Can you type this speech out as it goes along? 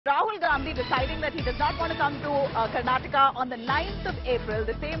Rahul Gandhi deciding that he does not want to come to Karnataka on the 9th of April,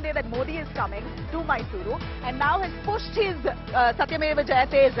 the same day that Modi is coming to Mysuru, and now has pushed his Satyameva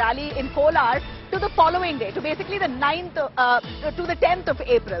Jayate rally in Kolar to the following day, to basically the 9th to the 10th of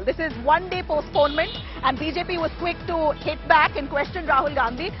April. This is one-day postponement, and BJP was quick to hit back and question Rahul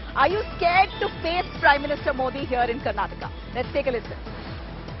Gandhi. Are you scared to face Prime Minister Modi here in Karnataka? Let's take a listen.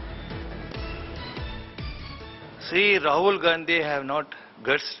 See, Rahul Gandhi have not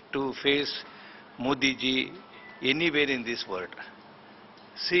guts to face Modi ji anywhere in this world.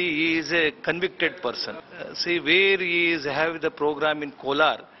 See, he is a convicted person. See, where he is have the program in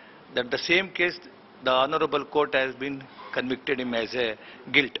Kolar, that the same case the Honorable Court has been convicted him as a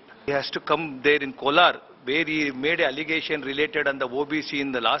guilt. He has to come there in Kolar, where he made an allegation related on the OBC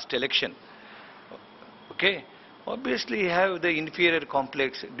in the last election. Okay. Obviously, he have the inferior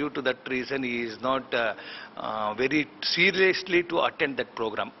complex. Due to that reason, he is not very seriously to attend that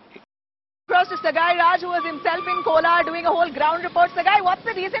program. Across to Sagai Raj, who was himself in Kolar doing a whole ground report. Sagai, what's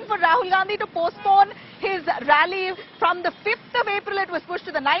the reason for Rahul Gandhi to postpone his rally from the 5th of April? It was pushed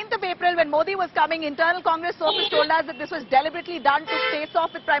to the 9th of April when Modi was coming. Internal Congress sources told us that this was deliberately done to face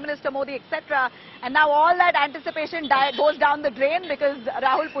off with Prime Minister Modi, etc. And now all that anticipation goes down the drain because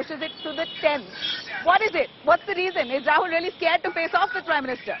Rahul pushes it to the 10th. What is it? What's the reason? Is Rahul really scared to face off with Prime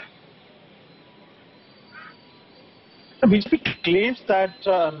Minister? The BJP claims that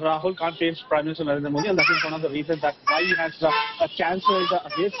Rahul can't face Prime Minister Narendra Modi, and that is one of the reasons that why he has cancelled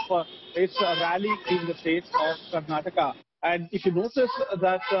his rally in the state of Karnataka. And if you notice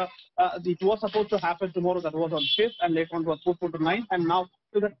that it was supposed to happen tomorrow, that was on 5th, and later on it was postponed to 9th, and now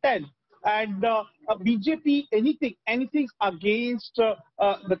to the 10th. And BJP, anything against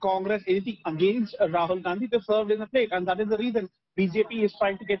the Congress, anything against Rahul Gandhi, they served in the plate, and that is the reason BJP is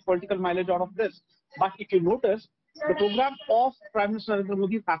trying to get political mileage out of this. But if you notice, the program of Prime Minister Narendra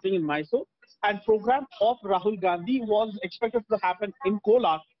Modi is happening in Mysore, and program of Rahul Gandhi was expected to happen in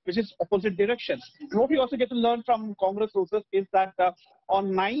Kolar, which is opposite direction. And what we also get to learn from Congress sources is that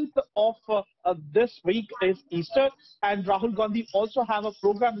on 9th of this week is Easter, and Rahul Gandhi also have a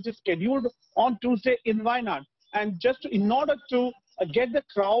program which is scheduled on Tuesday in Wayanad. And just in order to get the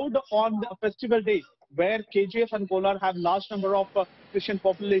crowd on the festival day, where KGF and Kolar have large number of Christian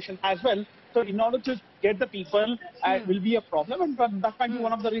population as well, so in order to get the people, will be a problem, and that might be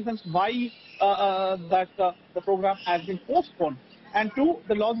one of the reasons why the program has been postponed. And two,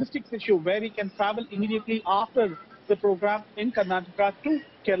 the logistics issue, where he can travel immediately after the program in Karnataka to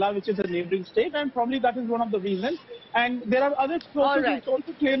Kerala, which is a neighboring state, and probably that is one of the reasons. And there are other sources which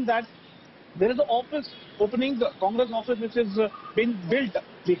also claim that there is an office opening, the Congress office, which is being built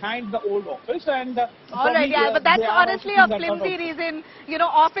behind the old office. And but that's honestly a flimsy reason, you know,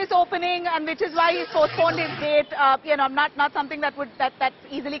 office opening, and which is why he's postponed his date. Not something that's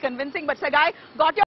easily convincing. But Sagai, got your